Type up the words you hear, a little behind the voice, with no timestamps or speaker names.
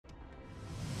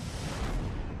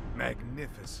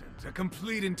Magnificent. A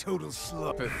complete and total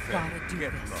slug. Gotta do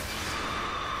Get this. lost.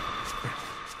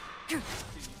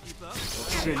 I'll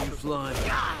send you flying.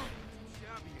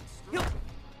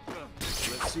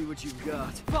 Let's see what you've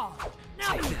got. Fall.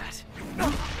 Now Take that.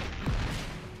 I'll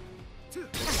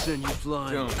send you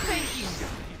flying. Don't. thank you.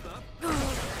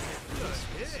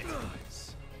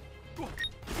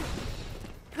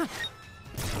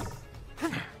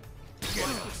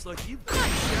 Looks like you've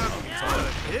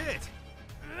Hit!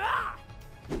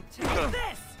 Take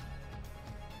this.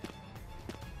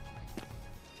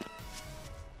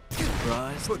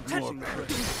 surprised. Put more Pushing the pressure.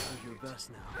 pressure is your best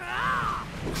now.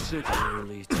 Sick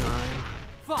early time.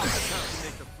 Fall.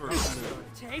 Make the first move.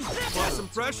 Take this. Apply some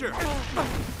pressure.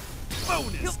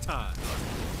 Bonus time.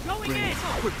 Going Bring in. it.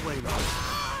 Quick play rush.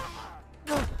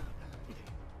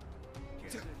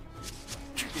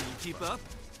 Can you keep up?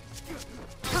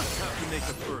 Have to make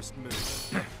the first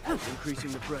move.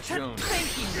 Increasing the pressure. Don't.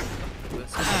 Thank you.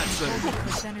 Let's Hold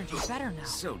this energy better now.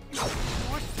 So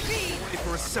More speed. wait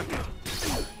for a second.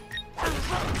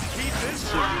 Keep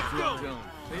this shit going. Don't.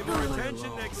 Pay more Rolling attention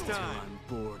along next until time. I'm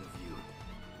bored of you.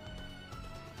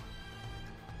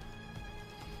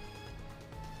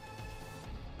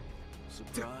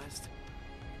 Surprised?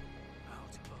 Out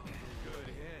of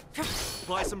Good hit.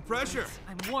 Apply some pressure.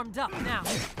 I'm warmed up now.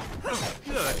 Good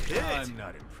hit. I'm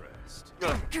not impressed.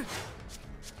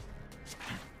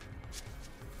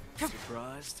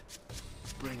 Surprised?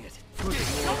 Bring it. Going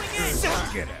in.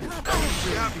 Suck it out.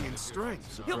 Shabby in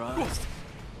strength. Surprised?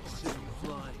 Send you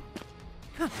flying.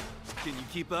 Can you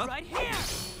keep up? Right here.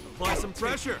 Apply some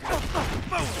pressure.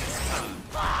 Bonus time.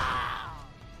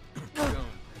 Don't.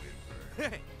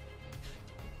 Hey.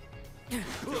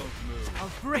 Don't move.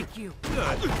 I'll break you.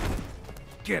 Good.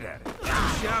 Get at it.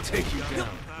 I'll take you down.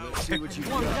 Let's see what you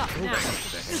Warmed got. up now.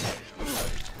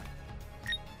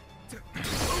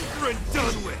 Over and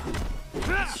done with.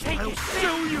 Take I'll it.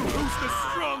 show you who's the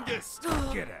strongest.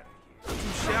 Get at it.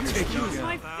 I'll take you Use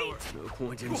my down. feet. No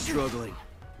point in struggling.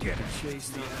 Get it. Chase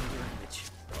the advantage.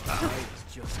 It's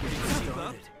just getting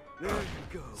started. There you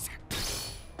go.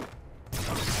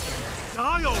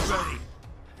 Die already.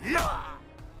 Not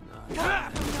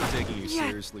Taking you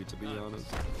seriously, to be honest.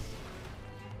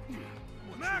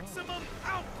 Maximum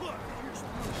output.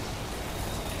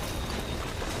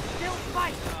 Still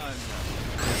fight.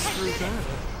 through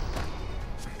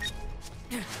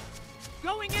that.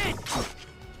 Going in.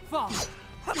 Fall.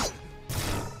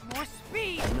 More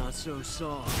speed. Not so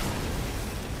soft.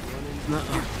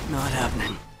 Not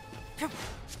happening.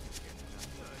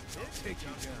 Take you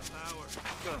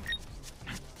down.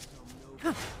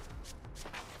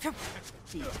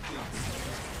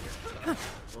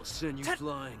 I'll send you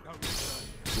flying.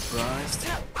 Surprised?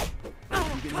 You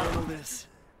can handle this.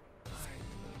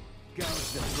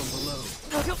 Gouge them from below.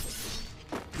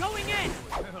 Going in.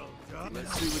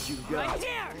 Let's see what you've Right got.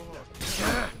 here.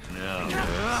 No.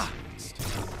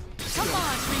 Come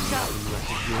on, Rico.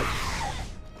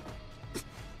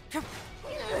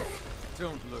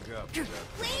 Don't look up.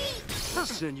 I'll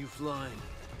send you flying.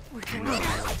 To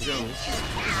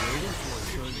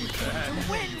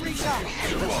win, Rico.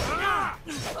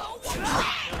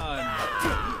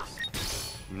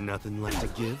 Nothing left to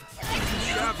give?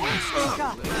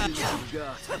 Rico. You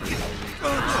got.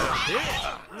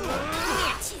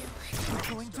 We're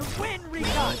going to win, Rico.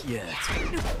 Not yet.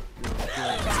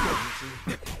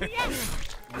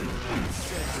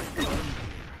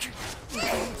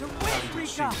 To win,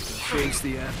 Rico. Chase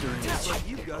the after image.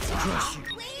 You got some Crush you.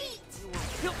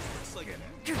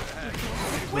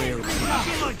 Win, Rico.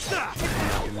 like that.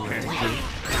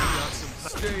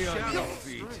 Stay on your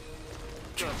feet.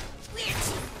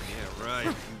 Yeah, right.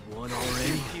 You won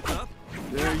already? Keep up.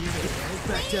 There you go. Head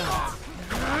back down.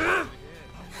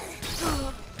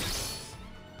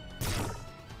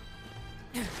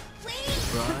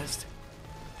 Surprised?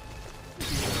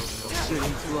 I'll send you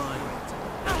flying.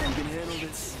 You can handle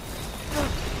this.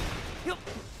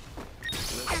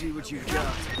 Let's see what you've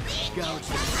got. Gouge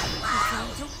them.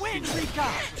 To win, Rico.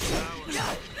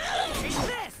 Take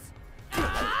this.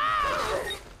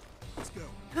 Let's go.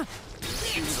 How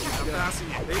fast are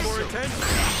you? Pay more attention.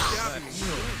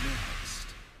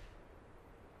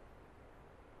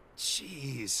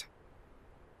 Jeez.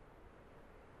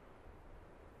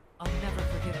 I'll never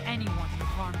forgive anyone who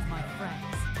harms my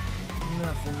friends.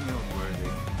 Nothing noteworthy.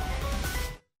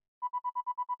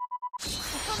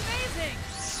 Amazing!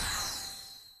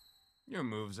 Your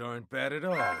moves aren't bad at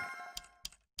all.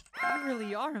 You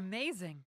really are amazing.